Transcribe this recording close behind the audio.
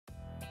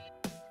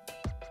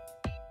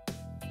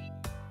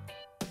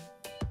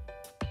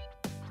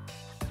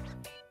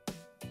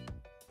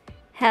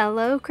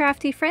Hello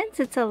crafty friends,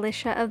 it's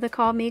Alicia of the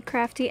Call Me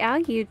Crafty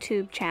Al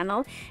YouTube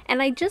channel,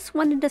 and I just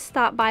wanted to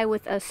stop by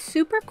with a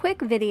super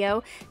quick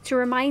video to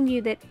remind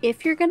you that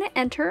if you're going to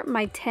enter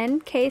my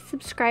 10K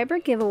subscriber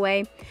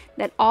giveaway,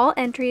 that all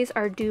entries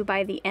are due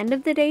by the end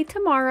of the day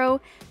tomorrow,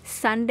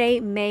 Sunday,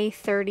 May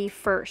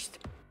 31st.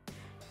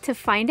 To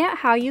find out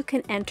how you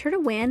can enter to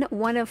win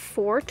one of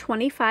 4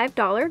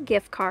 $25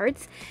 gift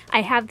cards,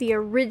 I have the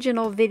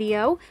original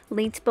video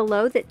linked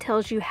below that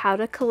tells you how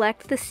to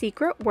collect the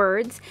secret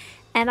words,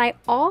 and I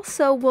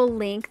also will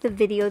link the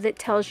video that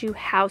tells you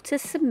how to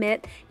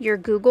submit your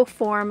Google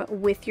form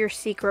with your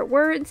secret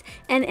words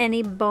and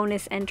any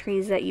bonus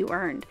entries that you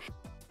earned.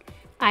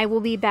 I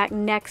will be back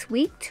next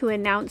week to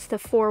announce the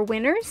 4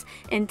 winners.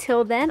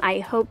 Until then, I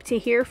hope to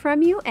hear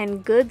from you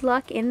and good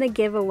luck in the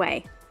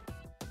giveaway.